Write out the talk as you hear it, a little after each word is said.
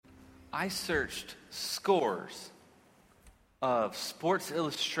I searched scores of Sports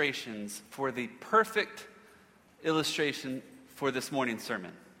Illustrations for the perfect illustration for this morning's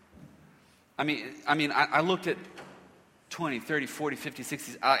sermon. I looked at 20, 30, 40, 50,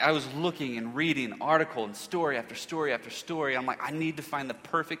 60. I was looking and reading article and story after story after story. I'm like, I need to find the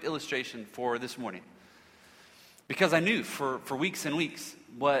perfect illustration for this morning. Because I knew for weeks and weeks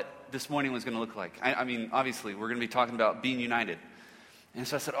what this morning was going to look like. Obviously, we're going to be talking about being united. And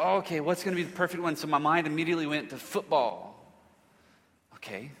so I said, okay, what's going to be the perfect one? So my mind immediately went to football.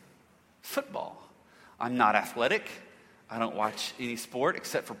 Okay, football. I'm not athletic. I don't watch any sport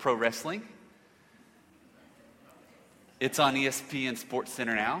except for pro wrestling. It's on ESPN Sports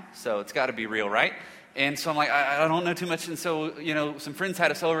Center now, so it's got to be real, right? And so I'm like, I don't know too much. And so, some friends had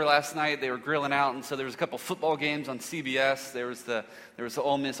us over last night. They were grilling out, and so there was a couple football games on CBS. There was the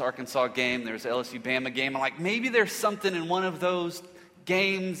Ole Miss Arkansas game. There was the LSU Bama game. I'm like, maybe there's something in one of those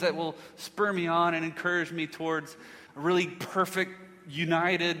games that will spur me on and encourage me towards a really perfect,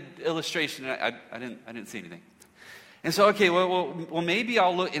 united illustration. I didn't see anything. And so, okay, well, maybe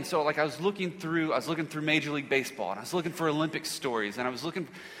I'll look. And so, I was looking through Major League Baseball, and I was looking for Olympic stories, and I was looking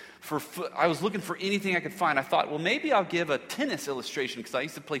for anything I could find. I thought, well, maybe I'll give a tennis illustration because I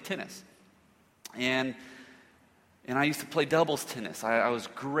used to play tennis, and I used to play doubles tennis. I was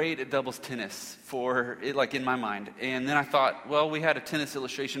great at doubles tennis for it, in my mind. And then I thought, well, we had a tennis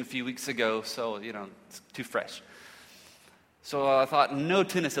illustration a few weeks ago, so it's too fresh. So I thought, no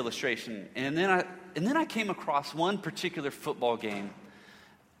tennis illustration. And then I came across one particular football game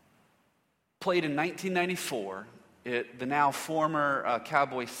played in 1994 at the now former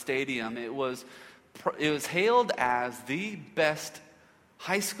Cowboy Stadium. It was hailed as the best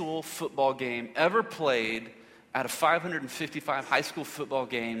high school football game ever played out of 555 high school football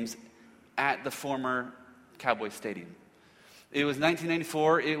games at the former Cowboy Stadium. It was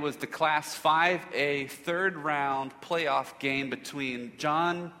 1994. It was the Class 5A third-round playoff game between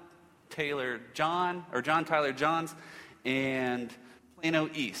John Tyler Johns and Plano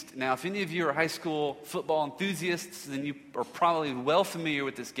East. Now, if any of you are high school football enthusiasts, then you are probably well familiar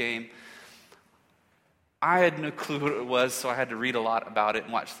with this game. I had no clue what it was, so I had to read a lot about it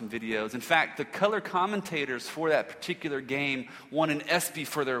and watch some videos. In fact, the color commentators for that particular game won an ESPY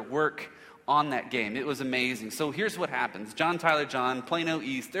for their work on that game. It was amazing. So here's what happens. John Tyler John, Plano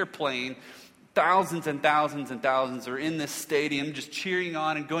East, they're playing. Thousands and thousands and thousands are in this stadium just cheering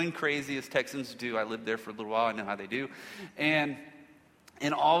on and going crazy as Texans do. I lived there for a little while. I know how they do. And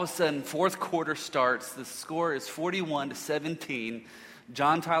all of a sudden, fourth quarter starts. The score is 41-17.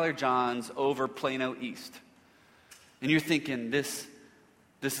 John Tyler Johns over Plano East. And you're thinking, this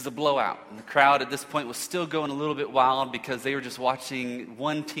is a blowout. And the crowd at this point was still going a little bit wild because they were just watching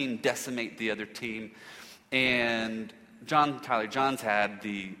one team decimate the other team. And John Tyler Johns had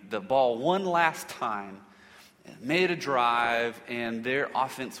the ball one last time, made a drive, and their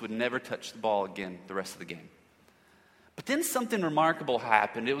offense would never touch the ball again the rest of the game. But then something remarkable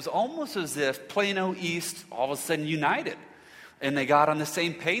happened. It was almost as if Plano East all of a sudden united. And they got on the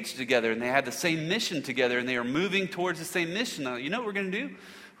same page together, and they had the same mission together, and they were moving towards the same mission. Now, you know what we're going to do?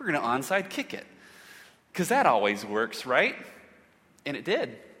 We're going to onside kick it. Because that always works, right? And it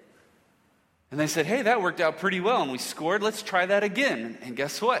did. And they said, hey, that worked out pretty well, and we scored. Let's try that again. And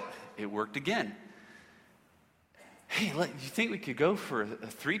guess what? It worked again. Hey, you think we could go for a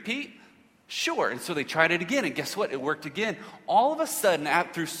three-peat? Sure. And so they tried it again, and guess what? It worked again. All of a sudden,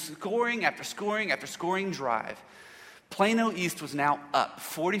 after scoring after scoring after scoring drive, Plano East was now up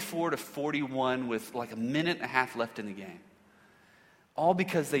 44-41 with a minute and a half left in the game. All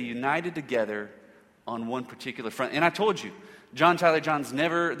because they united together on one particular front. And I told you, John Tyler Johns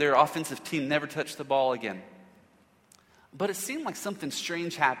their offensive team never touched the ball again. But it seemed like something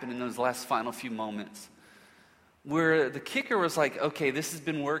strange happened in those last final few moments where the kicker was like, okay, this has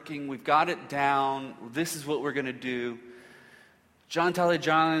been working. We've got it down. This is what we're going to do. John Tyler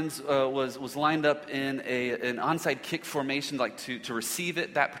Johns was lined up in an onside kick formation, to receive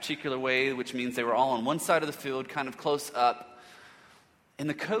it that particular way, which means they were all on one side of the field, kind of close up. And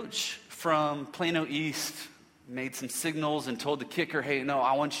the coach from Plano East made some signals and told the kicker, hey, no,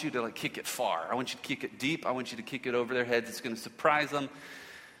 I want you to kick it far. I want you to kick it deep. I want you to kick it over their heads. It's going to surprise them.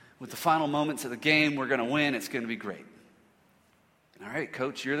 With the final moments of the game, we're going to win. It's going to be great. All right,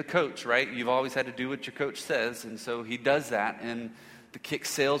 coach, you're the coach, right? You've always had to do what your coach says, and so he does that, and the kick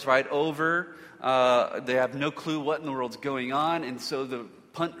sails right over. They have no clue what in the world's going on, and so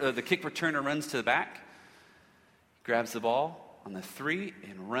the kick returner runs to the back, grabs the ball on the 3,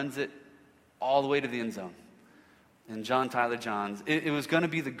 and runs it all the way to the end zone. And John Tyler Johns, it was going to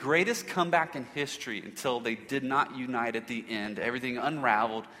be the greatest comeback in history until they did not unite at the end. Everything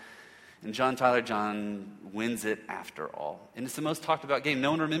unraveled. And John wins it after all. And it's the most talked about game.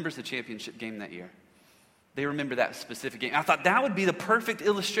 No one remembers the championship game that year. They remember that specific game. I thought that would be the perfect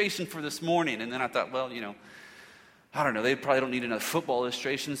illustration for this morning. And then I thought, well, I don't know, they probably don't need another football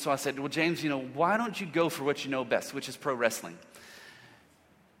illustration. So I said, well, James, why don't you go for what you know best, which is pro wrestling?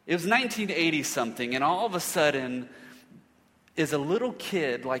 It was 1980 something, and all of a sudden, as a little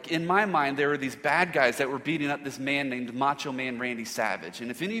kid, like in my mind, there were these bad guys that were beating up this man named Macho Man Randy Savage.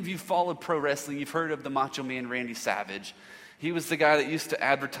 And if any of you followed pro wrestling, you've heard of the Macho Man Randy Savage. He was the guy that used to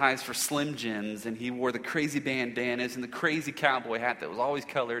advertise for Slim Jims, and he wore the crazy bandanas and the crazy cowboy hat that was always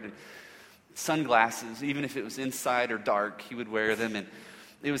colored, and sunglasses. Even if it was inside or dark, he would wear them. And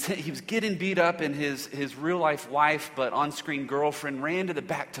he was getting beat up, and his real-life wife, but on-screen girlfriend, ran to the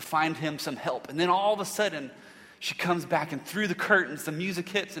back to find him some help. And then all of a sudden, she comes back, and through the curtains, the music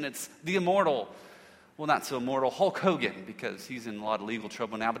hits, and it's the immortal, well, not so immortal, Hulk Hogan, because he's in a lot of legal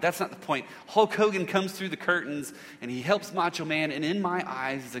trouble now, but that's not the point. Hulk Hogan comes through the curtains, and he helps Macho Man, and in my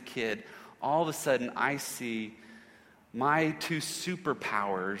eyes as a kid, all of a sudden, I see my two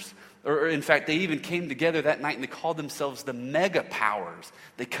superpowers, or in fact, they even came together that night, and they called themselves the Mega Powers.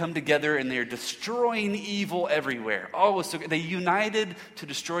 They come together, and they're destroying evil everywhere. Oh, so they united to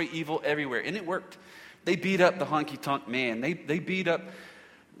destroy evil everywhere, and it worked. They beat up the honky-tonk man. They beat up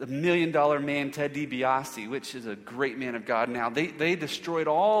the $1 million man, Ted DiBiase, which is a great man of God now. They destroyed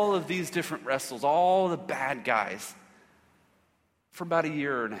all of these different wrestlers, all the bad guys, for about a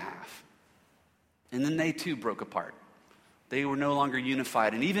year and a half. And then they too broke apart. They were no longer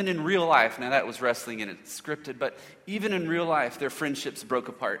unified. And even in real life, now that was wrestling and it's scripted, but even in real life, their friendships broke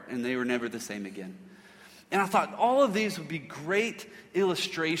apart and they were never the same again. And I thought all of these would be great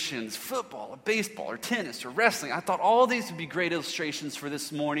illustrations, football or baseball or tennis or wrestling. I thought all of these would be great illustrations for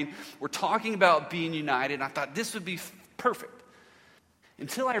this morning. We're talking about being united, and I thought this would be perfect.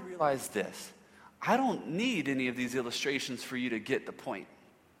 Until I realized this. I don't need any of these illustrations for you to get the point.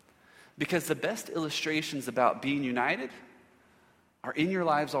 Because the best illustrations about being united are in your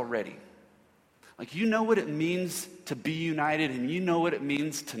lives already. Like, you know what it means to be united, and you know what it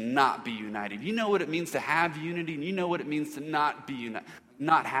means to not be united. You know what it means to have unity, and you know what it means to not be united,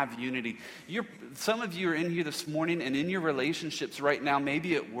 not have unity. Some of you are in here this morning, and in your relationships right now,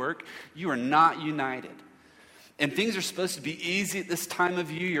 maybe at work, you are not united. And things are supposed to be easy at this time of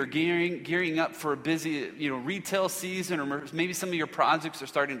year. You're gearing up for a busy, retail season, or maybe some of your projects are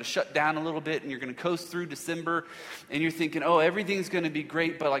starting to shut down a little bit, and you're going to coast through December, and you're thinking, oh, everything's going to be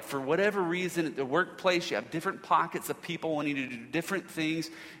great, but like for whatever reason at the workplace, you have different pockets of people wanting to do different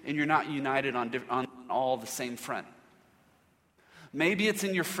things, and you're not united on all the same front. Maybe it's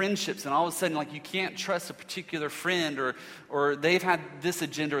in your friendships, and all of a sudden, like, you can't trust a particular friend, or they've had this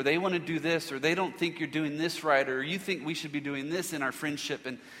agenda, or they want to do this, or they don't think you're doing this right, or you think we should be doing this in our friendship,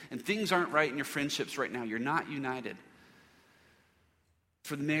 and things aren't right in your friendships right now. You're not united.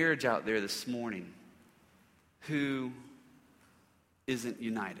 For the marriage out there this morning, who isn't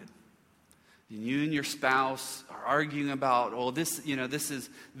united? You and your spouse are arguing about, well, this is,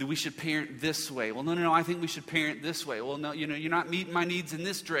 we should parent this way. Well, no, I think we should parent this way. Well, no, you're not meeting my needs in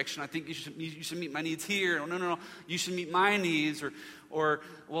this direction. I think you should meet my needs here. Well, no, you should meet my needs. Or,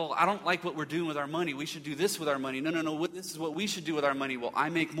 well, I don't like what we're doing with our money. We should do this with our money. No, this is what we should do with our money. Well, I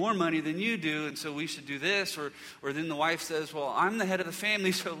make more money than you do, and so we should do this. Or then the wife says, well, I'm the head of the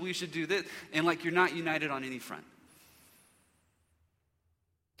family, so we should do this. And like, you're not united on any front.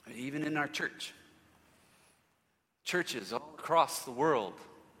 Even in our churches all across the world,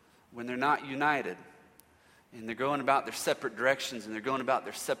 when they're not united and they're going about their separate directions and they're going about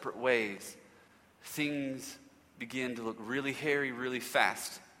their separate ways, things begin to look really hairy really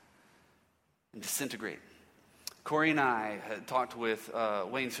fast and disintegrate. Corey and I had talked with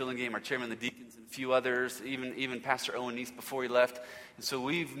Wayne Fillingame, our chairman of the deacons, and a few others, even Pastor Owen Neese before he left. And so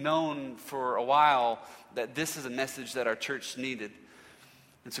we've known for a while that this is a message that our church needed.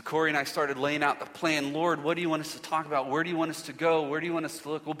 And so Corey and I started laying out the plan. Lord, what do you want us to talk about? Where do you want us to go? Where do you want us to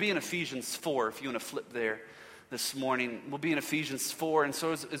look? We'll be in Ephesians 4, if you want to flip there this morning. We'll be in Ephesians 4. And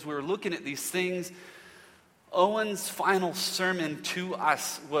so as we were looking at these things, Owen's final sermon to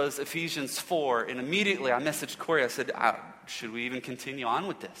us was Ephesians 4. And immediately I messaged Corey. I said, should we even continue on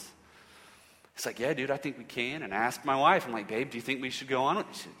with this? He's like, yeah, dude, I think we can. And I asked my wife, I'm like, babe, do you think we should go on with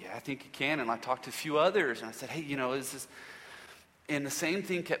it? She said, yeah, I think you can. And I talked to a few others. And I said, hey, is this... And the same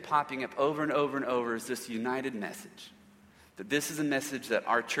thing kept popping up over and over and over, is this united message. That this is a message that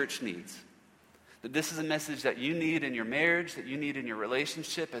our church needs. That this is a message that you need in your marriage, that you need in your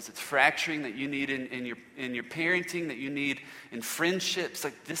relationship as it's fracturing, that you need in your parenting, that you need in friendships.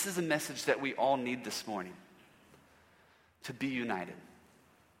 Like, this is a message that we all need this morning. To be united.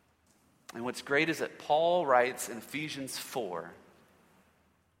 And what's great is that Paul writes in Ephesians 4,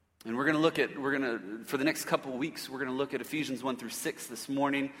 and for the next couple of weeks, we're going to look at Ephesians 1 through 6 this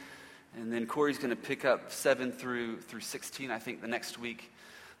morning, and then Corey's going to pick up 7 through 16, I think, the next week.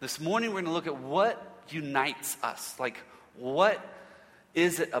 This morning, we're going to look at what unites us. Like, what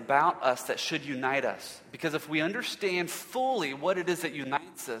is it about us that should unite us? Because if we understand fully what it is that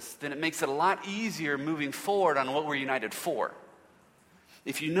unites us, then it makes it a lot easier moving forward on what we're united for.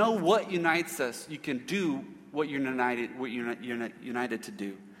 If you know what unites us, you can do what you're united to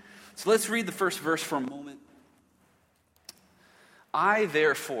do. So let's read the first verse for a moment. I,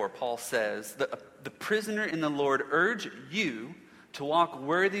 therefore, Paul says, the prisoner in the Lord, urge you to walk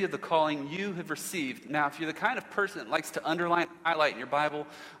worthy of the calling you have received. Now, if you're the kind of person that likes to underline, highlight in your Bible,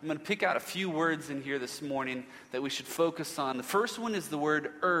 I'm going to pick out a few words in here this morning that we should focus on. The first one is the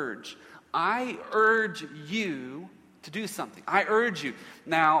word urge. I urge you to do something. I urge you.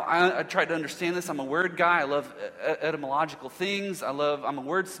 Now, I tried to understand this. I'm a word guy. I love etymological things. I'm a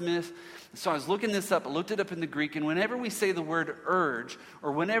wordsmith. So I was looking this up. I looked it up in the Greek. And whenever we say the word urge,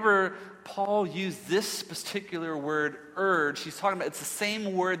 or whenever Paul used this particular word urge, he's talking about, it's the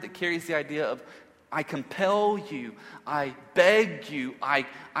same word that carries the idea of I compel you, I beg you, I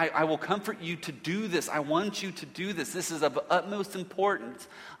will comfort you to do this. I want you to do this. This is of utmost importance.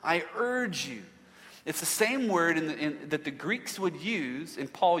 I urge you. It's the same word that the Greeks would use,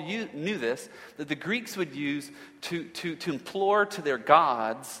 and Paul knew this, that the Greeks would use to implore to their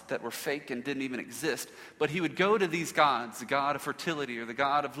gods that were fake and didn't even exist. But he would go to these gods, the god of fertility, or the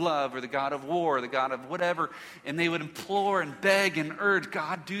god of love, or the god of war, or the god of whatever, and they would implore and beg and urge,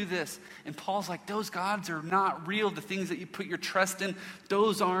 God, do this. And Paul's like, those gods are not real. The things that you put your trust in,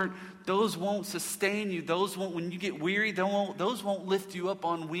 those won't sustain you. Those won't, when you get weary, those won't lift you up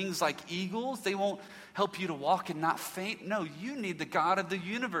on wings like eagles. They won't help you to walk and not faint. No, you need the God of the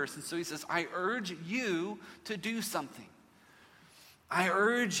universe. And so he says, I urge you to do something. I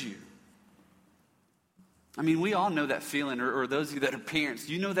urge you. I mean, we all know that feeling, or those of you that are parents,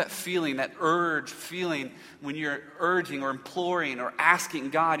 you know that feeling, that urge feeling when you're urging or imploring or asking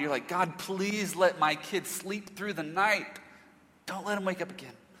God. You're like, God, please let my kid sleep through the night. Don't let him wake up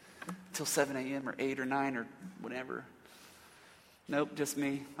again until 7 a.m. or 8 or 9 or whatever. Nope, just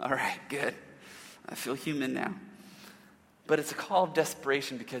me. All right, good. I feel human now. But it's a call of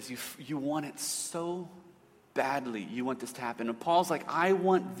desperation because you want it so badly. You want this to happen. And Paul's like, I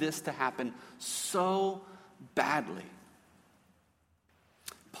want this to happen so badly.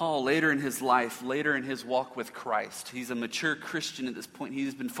 Paul, later in his life, later in his walk with Christ, he's a mature Christian at this point.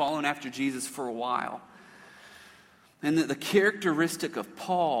 He's been following after Jesus for a while. And the characteristic of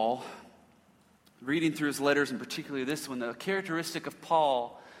Paul, reading through his letters, and particularly this one, the characteristic of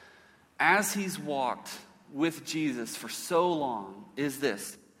Paul as he's walked with Jesus for so long is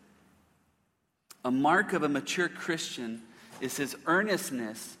this. A mark of a mature Christian is his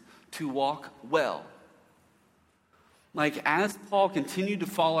earnestness to walk well. Like, as Paul continued to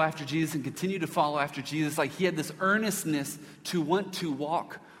follow after Jesus and continued to follow after Jesus, like he had this earnestness to want to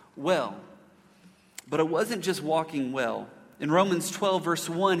walk well. But it wasn't just walking well. In Romans 12, verse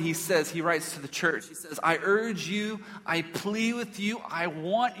 1, he writes to the church, he says, I urge you, I plead with you, I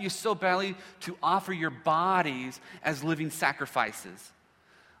want you so badly to offer your bodies as living sacrifices.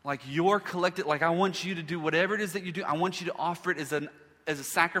 Like your collected, like I want you to do whatever it is that you do, I want you to offer it as a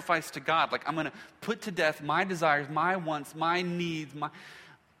sacrifice to God. Like I'm going to put to death my desires, my wants, my needs,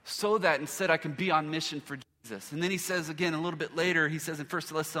 so that instead I can be on mission for Jesus. And then he says again a little bit later, he says in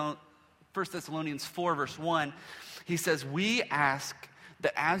 1 Thessalonians 4, verse 1, he says, we ask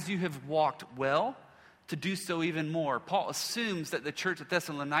that as you have walked well, to do so even more. Paul assumes that the church at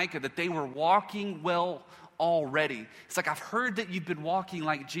Thessalonica, that they were walking well already. It's like, I've heard that you've been walking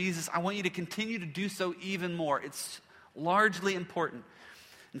like Jesus. I want you to continue to do so even more. It's largely important.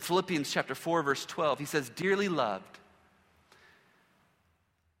 In Philippians chapter 4, verse 12, he says, dearly loved.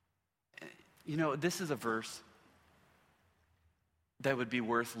 You know, this is a verse that would be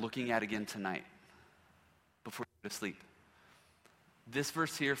worth looking at again tonight before you go to sleep. This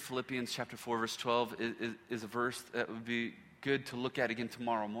verse here, Philippians chapter 4, verse 12, is a verse that would be good to look at again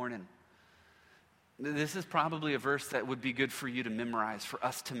tomorrow morning. This is probably a verse that would be good for you to memorize, for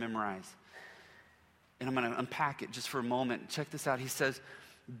us to memorize. And I'm going to unpack it just for a moment. Check this out. He says,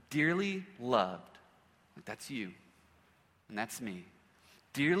 dearly loved. That's you. And that's me.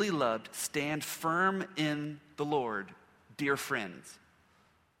 Dearly loved, stand firm in the Lord, dear friends.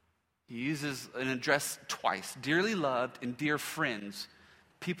 He uses an address twice. Dearly loved and dear friends,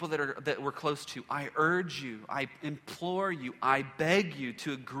 people that we're close to. I urge you, I implore you, I beg you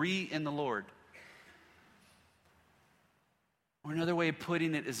to agree in the Lord. Or another way of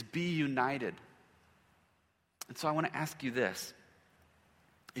putting it is be united. And so I want to ask you this.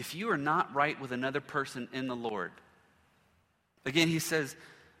 If you are not right with another person in the Lord, again, he says,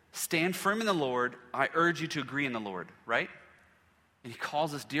 stand firm in the Lord. I urge you to agree in the Lord, right? And he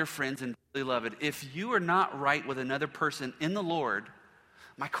calls us dear friends and beloved. If you are not right with another person in the Lord,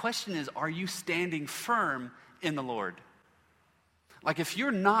 my question is, are you standing firm in the Lord? Like if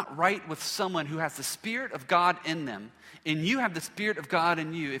you're not right with someone who has the Spirit of God in them, and you have the Spirit of God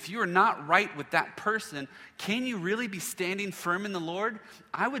in you, if you are not right with that person, can you really be standing firm in the Lord?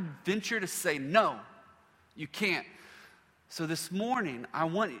 I would venture to say no, you can't. So this morning,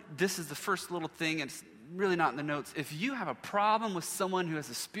 this is the first little thing, and it's really not in the notes. If you have a problem with someone who has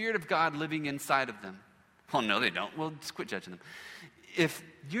the Spirit of God living inside of them, oh no, they don't. Well, just quit judging them. If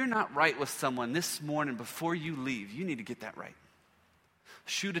you're not right with someone this morning before you leave, you need to get that right.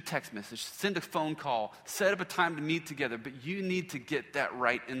 Shoot a text message, send a phone call, set up a time to meet together, but you need to get that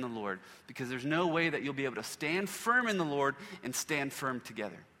right in the Lord, because there's no way that you'll be able to stand firm in the Lord and stand firm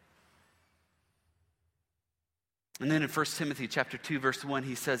together. And then in 1 Timothy chapter 2, verse 1,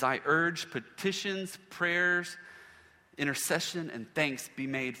 he says, I urge petitions, prayers, intercession, and thanks be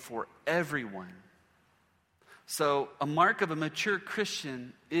made for everyone. So a mark of a mature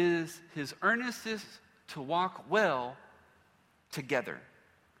Christian is his earnestness to walk well together.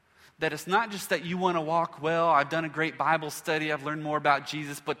 That it's not just that you want to walk well, I've done a great Bible study, I've learned more about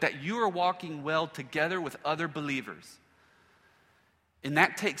Jesus, but that you are walking well together with other believers. And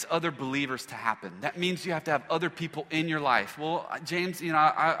that takes other believers to happen. That means you have to have other people in your life. Well, James,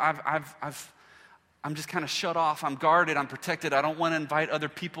 I'm just kind of shut off. I'm guarded. I'm protected. I don't want to invite other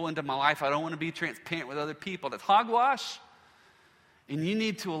people into my life. I don't want to be transparent with other people. That's hogwash. And you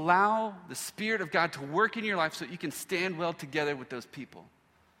need to allow the Spirit of God to work in your life so that you can stand well together with those people.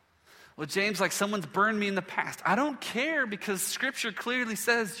 Well, James, like someone's burned me in the past. I don't care, because Scripture clearly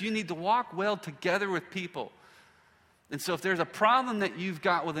says you need to walk well together with people. And so if there's a problem that you've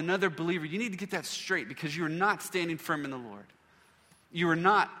got with another believer, you need to get that straight, because you are not standing firm in the Lord. You are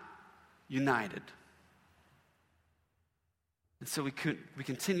not united. And so we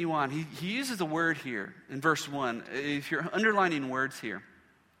continue on. He uses a word here in verse 1. If you're underlining words here,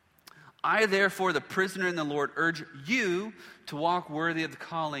 I, therefore, the prisoner in the Lord, urge you to walk worthy of the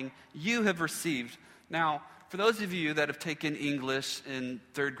calling you have received. Now, for those of you that have taken English in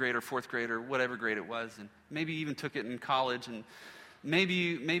 3rd grade or 4th grade or whatever grade it was, and maybe even took it in college, and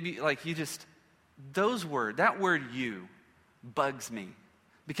maybe like you just, that word you bugs me.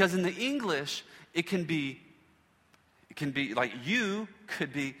 Because in the English, it can be like you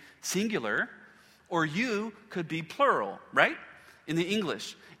could be singular, or you could be plural, right? In the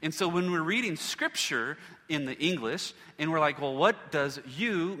English. And so when we're reading Scripture in the English, and we're like, well, what does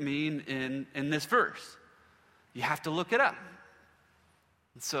you mean in this verse? You have to look it up.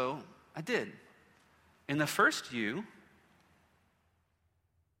 And so I did. In the first you,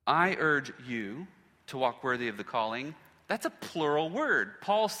 I urge you to walk worthy of the calling. That's a plural word.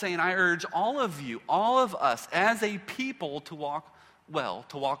 Paul's saying, I urge all of you, all of us, as a people to walk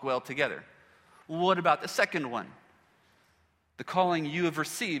well together. What about the second one? The calling you have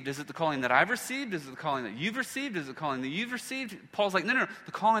received. Is it the calling that I've received? Is it the calling that you've received? Is it the calling that you've received? Paul's like, no.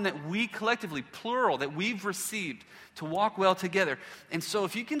 The calling that we collectively, plural, that we've received to walk well together. And so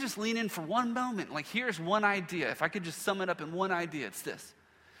if you can just lean in for one moment, like here's one idea. If I could just sum it up in one idea, it's this.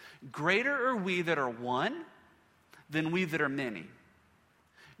 Greater are we that are one than we that are many.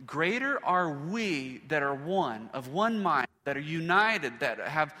 Greater are we that are one, of one mind, that are united, that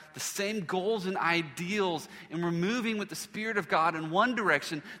have the same goals and ideals, and we're moving with the Spirit of God in one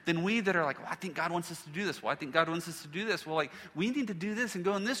direction, than we that are like, well, I think God wants us to do this. Well, I think God wants us to do this. Well, like, we need to do this and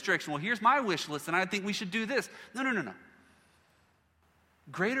go in this direction. Well, here's my wish list, and I think we should do this. No.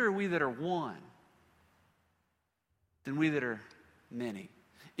 Greater are we that are one than we that are many.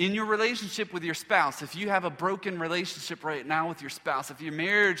 In your relationship with your spouse, if you have a broken relationship right now with your spouse, if your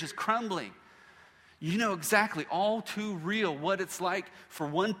marriage is crumbling, you know exactly, all too real, what it's like for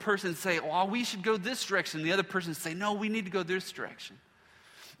one person to say, well, we should go this direction. The other person to say, no, we need to go this direction.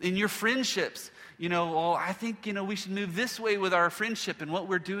 In your friendships, I think, we should move this way with our friendship and what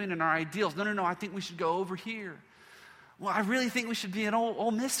we're doing and our ideals. No, I think we should go over here. Well, I really think we should be an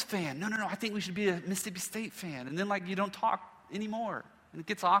Ole Miss fan. No, I think we should be a Mississippi State fan. And then, you don't talk anymore. And it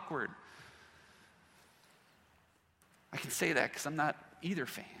gets awkward. I can say that because I'm not either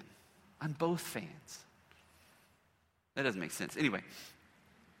fan. I'm both fans. That doesn't make sense. Anyway,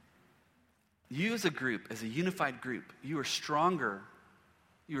 you as a group, as a unified group, you are stronger.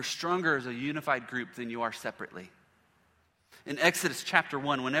 You are stronger as a unified group than you are separately. In Exodus chapter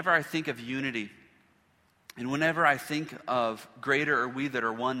 1, whenever I think of unity, And whenever I think of greater are we that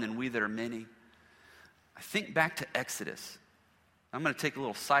are one than we that are many, I think back to Exodus. I'm going to take a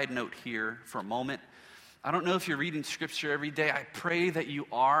little side note here for a moment. I don't know if you're reading Scripture every day. I pray that you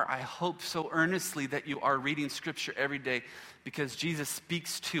are. I hope so earnestly that you are reading Scripture every day, because Jesus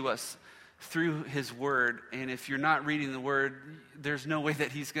speaks to us through His Word. And if you're not reading the Word, there's no way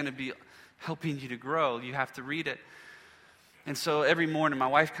that He's going to be helping you to grow. You have to read it. And so every morning, my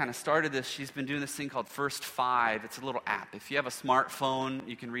wife kind of started this. She's been doing this thing called First Five. It's a little app. If you have a smartphone,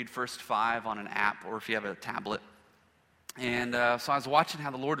 you can read First Five on an app, or if you have a tablet. And so I was watching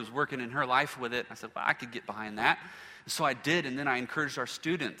how the Lord was working in her life with it. I said, well, I could get behind that. So I did, and then I encouraged our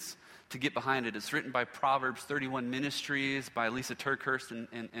students to get behind it. It's written by Proverbs 31 Ministries, by Lisa Turkhurst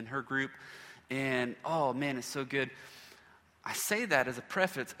and her group. And, oh, man, it's so good. I say that as a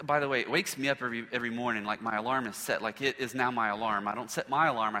preface. By the way, it wakes me up every morning. Like, my alarm is set. Like, it is now my alarm. I don't set my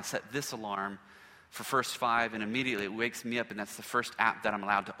alarm. I set this alarm for First Five, and immediately it wakes me up, and that's the first app that I'm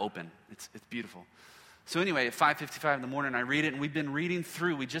allowed to open. It's beautiful. So anyway, at 5:55 in the morning, I read it, and we've been reading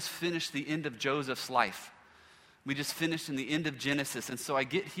through. We just finished the end of Joseph's life. We just finished in the end of Genesis. And so I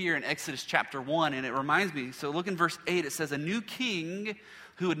get here in Exodus chapter 1, and it reminds me. So look in verse 8. It says, a new king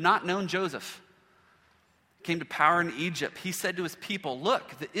who had not known Joseph came to power in Egypt. He said to his people,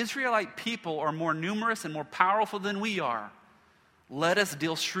 look, the Israelite people are more numerous and more powerful than we are. Let us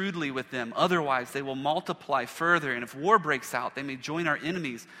deal shrewdly with them. Otherwise, they will multiply further. And if war breaks out, they may join our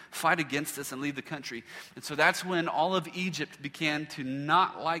enemies, fight against us, and leave the country. And so that's when all of Egypt began to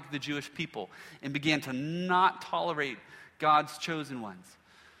not like the Jewish people and began to not tolerate God's chosen ones.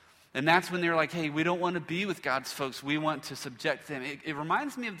 And that's when they're like, hey, we don't want to be with God's folks. We want to subject them. It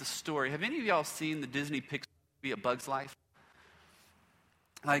reminds me of the story. Have any of y'all seen the Disney Pixar movie A Bug's Life?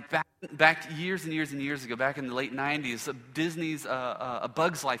 Like back years and years and years ago, back in the late 90s, Disney's A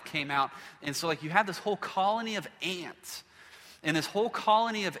Bug's Life came out. And so like you have this whole colony of ants. And this whole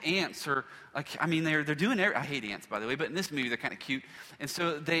colony of ants are, like, I mean, they're doing, I hate ants, by the way, but in this movie, they're kind of cute. And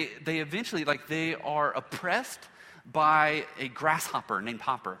so they eventually, like, they are oppressed by a grasshopper named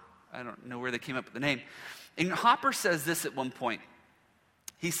Hopper. I don't know where they came up with the name. And Hopper says this at one point.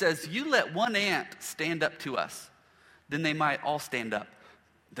 He says, you let one ant stand up to us, then they might all stand up.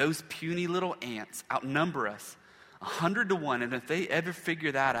 Those puny little ants outnumber us 100 to 1, and if they ever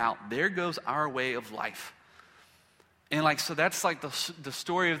figure that out, there goes our way of life. And like, so that's like the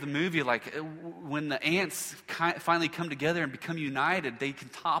story of the movie. Like, when the ants finally come together and become united, they can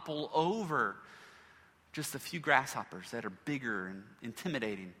topple over just a few grasshoppers that are bigger and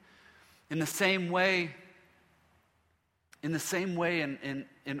intimidating. In the same way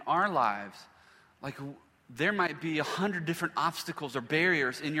in our lives, like, there might be 100 different obstacles or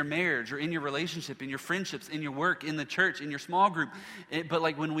barriers in your marriage or in your relationship, in your friendships, in your work, in the church, in your small group. But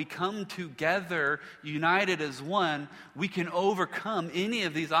like, when we come together, united as one, we can overcome any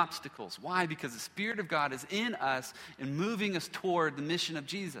of these obstacles. Why? Because the Spirit of God is in us and moving us toward the mission of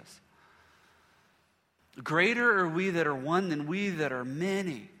Jesus. Greater are we that are one than we that are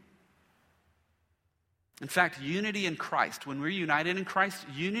many. In fact, unity in Christ, when we're united in Christ,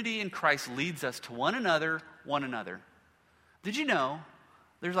 unity in Christ leads us to one another. Did you know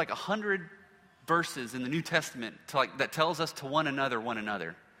there's like 100 verses in the New Testament that tells us to one another?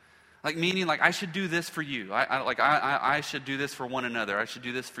 Like, meaning, like, I should do this for you. I should do this for one another. I should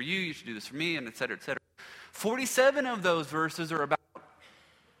do this for you. You should do this for me, and et cetera, et cetera. 47 of those verses are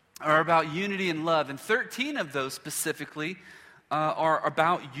about unity and love, and 13 of those specifically are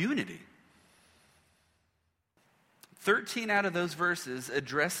about unity. 13 out of those verses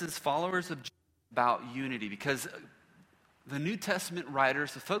addresses followers of Jesus about unity, because the New Testament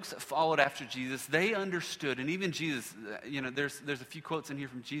writers, the folks that followed after Jesus, they understood, and even Jesus, there's a few quotes in here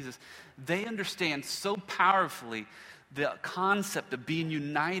from Jesus, they understand so powerfully the concept of being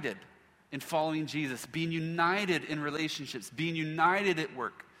united in following Jesus, being united in relationships, being united at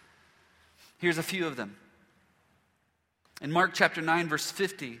work. Here's a few of them. In Mark chapter 9, verse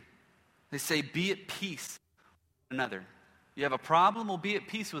 50, they say, be at peace with one another. You have a problem, well, be at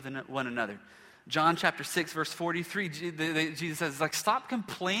peace with one another. John chapter 6, verse 43, Jesus says, like, stop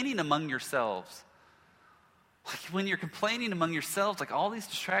complaining among yourselves. Like, when you're complaining among yourselves, like, all these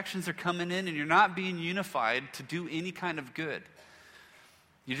distractions are coming in and you're not being unified to do any kind of good.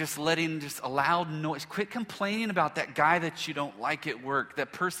 You're just letting a loud noise. Quit complaining about that guy that you don't like at work,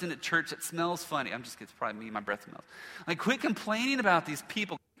 that person at church that smells funny. I'm just kidding, it's probably me, my breath smells. Like, quit complaining about these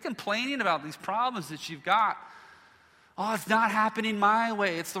people. Quit complaining about these problems that you've got. Oh, it's not happening my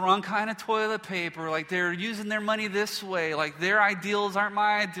way. It's the wrong kind of toilet paper. Like, they're using their money this way. Like, their ideals aren't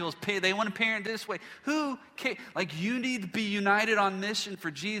my ideals. They want to parent this way. Who cares? Like, you need to be united on mission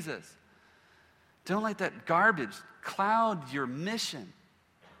for Jesus. Don't let that garbage cloud your mission.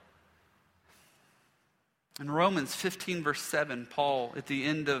 In Romans 15, verse 7, Paul, at the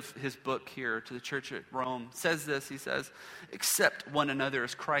end of his book here to the church at Rome, says this. He says, accept one another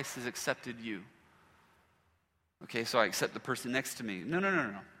as Christ has accepted you. Okay, so I accept the person next to me.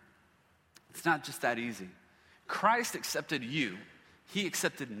 No. It's not just that easy. Christ accepted you. He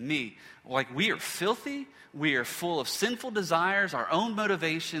accepted me. Like, we are filthy. We are full of sinful desires, our own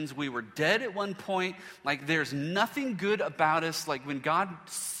motivations. We were dead at one point. Like, there's nothing good about us. Like, when God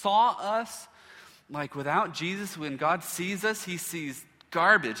saw us, like, without Jesus, when God sees us, he sees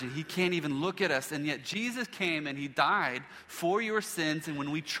garbage and he can't even look at us. And yet Jesus came and he died for your sins. And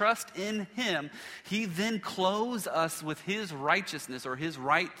when we trust in him, he then clothes us with his righteousness, or his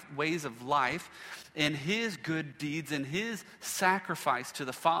right ways of life, and his good deeds and his sacrifice to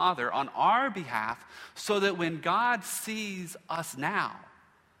the Father on our behalf, so that when God sees us now,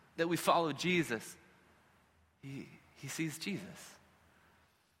 that we follow Jesus, he sees Jesus.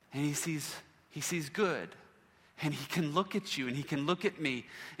 And he sees good. And he can look at you and he can look at me.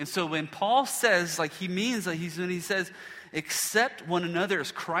 And so when Paul says, like, he means, like, when he says, accept one another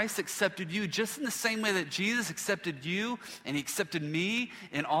as Christ accepted you, just in the same way that Jesus accepted you and he accepted me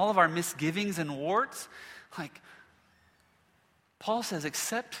in all of our misgivings and warts, like, Paul says,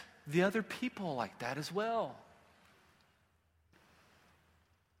 accept the other people like that as well.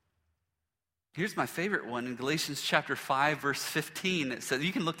 Here's my favorite one in Galatians chapter 5, verse 15. It says,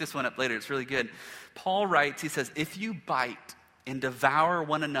 you can look this one up later, it's really good. Paul writes, he says, if you bite and devour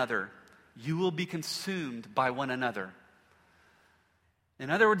one another, you will be consumed by one another. In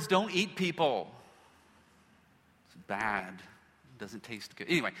other words, don't eat people. It's bad. It doesn't taste good.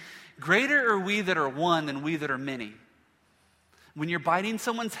 Anyway, greater are we that are one than we that are many. When you're biting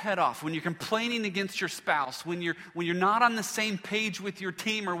someone's head off, when you're complaining against your spouse, when you're not on the same page with your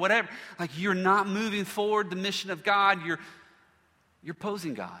team or whatever, like, you're not moving forward the mission of God, you're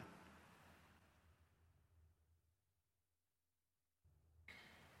opposing God.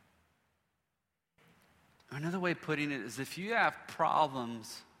 Another way of putting it is, if you have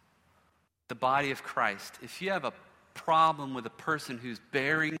problems, the body of Christ, if you have a problem with a person who's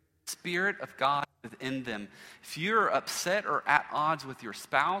bearing the Spirit of God within them, if you're upset or at odds with your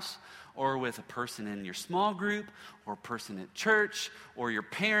spouse, or with a person in your small group, or a person at church, or your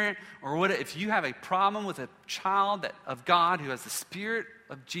parent, or what, if you have a problem with a child of God who has the Spirit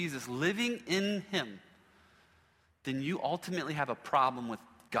of Jesus living in him, then you ultimately have a problem with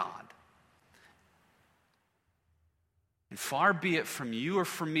God. And far be it from you or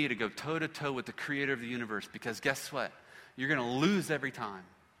from me to go toe-to-toe with the creator of the universe, because guess what? You're going to lose every time.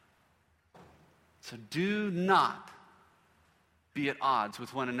 So do not be at odds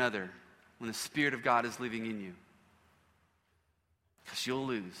with one another when the Spirit of God is living in you, because you'll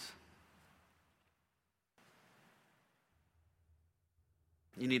lose.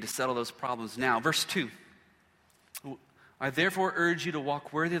 You need to settle those problems now. Verse 2. I therefore urge you to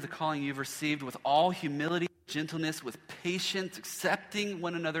walk worthy of the calling you've received, with all humility, gentleness, with patience, accepting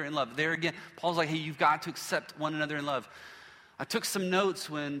one another in love. There again, Paul's like, hey, you've got to accept one another in love. I took some notes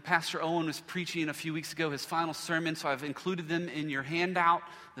when Pastor Owen was preaching a few weeks ago, his final sermon, so I've included them in your handout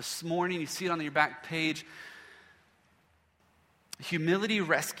this morning. You see it on your back page. Humility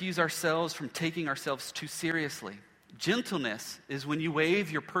rescues ourselves from taking ourselves too seriously. Gentleness is when you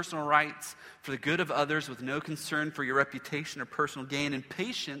waive your personal rights for the good of others with no concern for your reputation or personal gain. And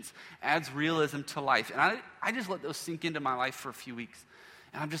patience adds realism to life. And I just let those sink into my life for a few weeks.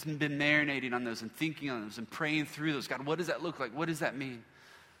 And I've just been marinating on those and thinking on those and praying through those. God, what does that look like? What does that mean?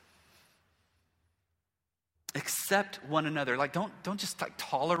 Accept one another. Like, don't just like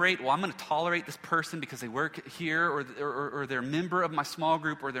tolerate. Well, I'm going to tolerate this person because they work here, or they're a member of my small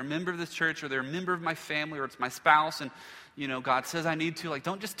group, or they're a member of this church, or they're a member of my family, or it's my spouse, and God says I need to. Like,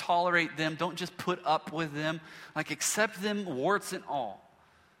 don't just tolerate them. Don't just put up with them. Like, accept them, warts and all.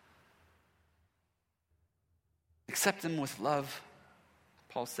 Accept them with love,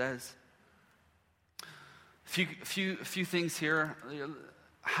 Paul says. A few things here.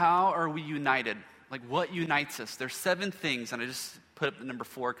 How are we united? Like, what unites us? There's 7 things, and I just put up the number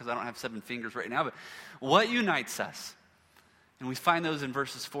 4 because I don't have 7 fingers right now, but what unites us? And we find those in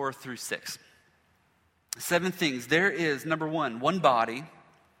verses 4 through 6. 7 things. There is, number 1, one body,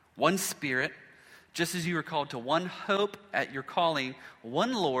 one Spirit, just as you were called to one hope at your calling,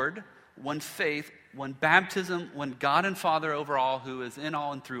 one Lord, one faith, one baptism, one God and Father over all, who is in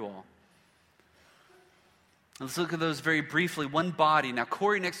all and through all. Let's look at those very briefly. One body. Now,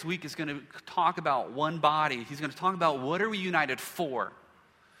 Corey next week is going to talk about one body. He's going to talk about what are we united for.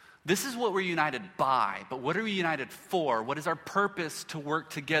 This is what we're united by, but what are we united for? What is our purpose to work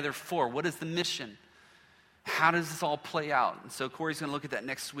together for? What is the mission? How does this all play out? And so Corey's going to look at that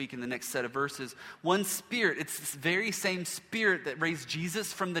next week in the next set of verses. One Spirit, it's this very same Spirit that raised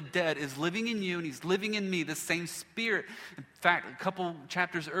Jesus from the dead is living in you and he's living in me, the same Spirit. In fact, a couple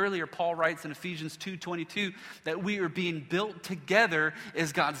chapters earlier, Paul writes in Ephesians 2:22 that we are being built together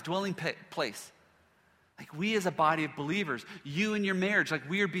as God's dwelling place. Like we as a body of believers, you and your marriage, like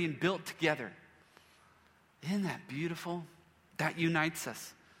we are being built together. Isn't that beautiful? That unites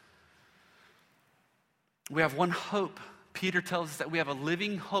us. We have one hope. Peter tells us that we have a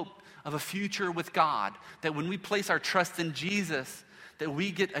living hope of a future with God. That when we place our trust in Jesus, that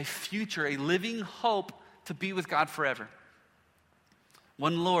we get a future, a living hope to be with God forever.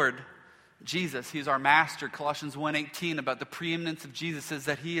 One Lord, Jesus, he is our master. Colossians 1:18 about the preeminence of Jesus says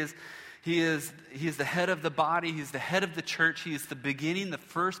that he is the head of the body. He's the head of the church. He is the beginning, the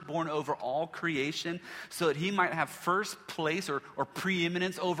firstborn over all creation, so that he might have first place or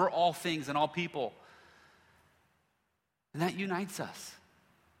preeminence over all things and all people. And that unites us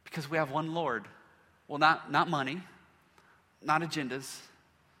because we have one Lord. Well, not money, not agendas,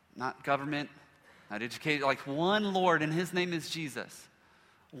 not government, not education. Like one Lord, and his name is Jesus.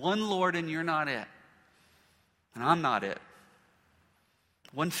 One Lord, and you're not it. And I'm not it.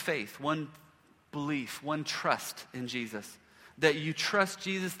 One faith, one belief, one trust in Jesus. That you trust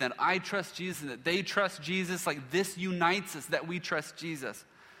Jesus, that I trust Jesus, and that they trust Jesus. Like this unites us, that we trust Jesus.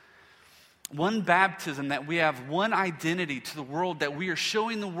 One baptism, that we have one identity to the world, that we are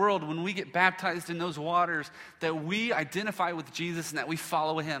showing the world when we get baptized in those waters, that we identify with Jesus and that we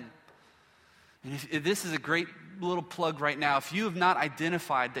follow him. And if this is a great little plug right now. If you have not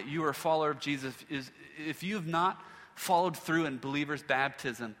identified that you are a follower of Jesus, if you have not followed through in believer's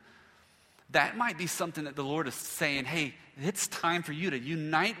baptism, that might be something that the Lord is saying, hey, it's time for you to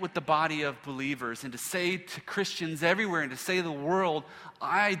unite with the body of believers and to say to Christians everywhere and to say to the world,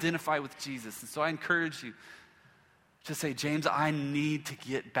 I identify with Jesus. And so I encourage you to say, James, I need to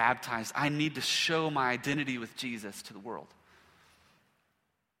get baptized. I need to show my identity with Jesus to the world.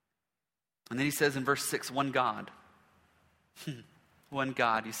 And then he says in verse 6, one God. One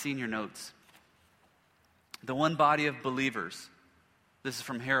God. You see in your notes. The one body of believers. This is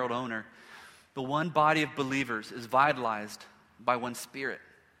from Harold Owner. The one body of believers is vitalized by one Spirit.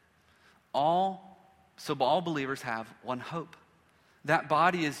 All believers have one hope. That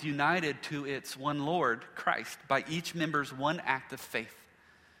body is united to its one Lord, Christ, by each member's one act of faith.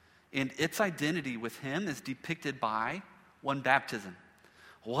 And its identity with him is depicted by one baptism.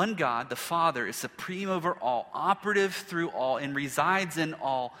 One God, the Father, is supreme over all, operative through all, and resides in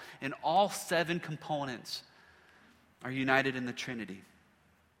all. And all seven components are united in the Trinity.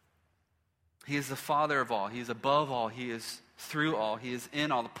 He is the Father of all. He is above all. He is through all. He is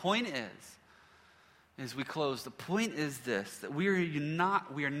in all. The point is, as we close, the point is this, that we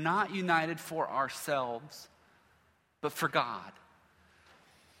are not united for ourselves, but for God.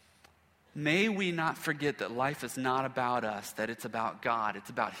 May we not forget that life is not about us, that it's about God. It's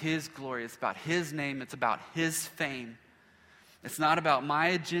about his glory. It's about his name. It's about his fame. It's not about my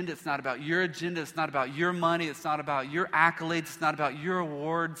agenda. It's not about your agenda. It's not about your money. It's not about your accolades. It's not about your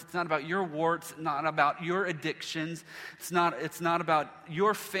awards. It's not about your warts. It's not about your addictions. It's not about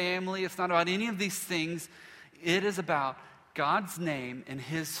your family. It's not about any of these things. It is about God's name and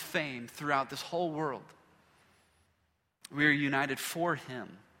his fame throughout this whole world. We are united for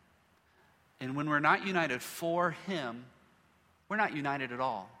him. And when we're not united for him, we're not united at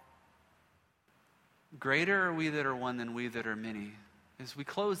all. Greater are we that are one than we that are many. As we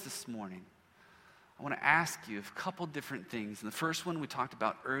close this morning, I want to ask you a couple different things. And the first one we talked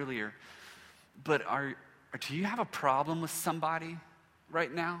about earlier, but do you have a problem with somebody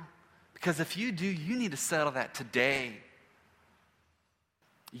right now? Because if you do, you need to settle that today.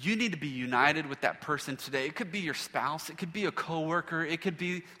 You need to be united with that person today. It could be your spouse. It could be a coworker. It could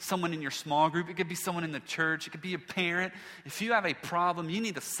be someone in your small group. It could be someone in the church. It could be a parent. If you have a problem, you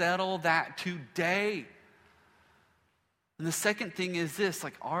need to settle that today. And the second thing is this,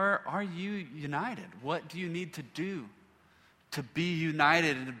 like, are you united? What do you need to do to be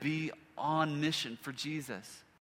united and to be on mission for Jesus?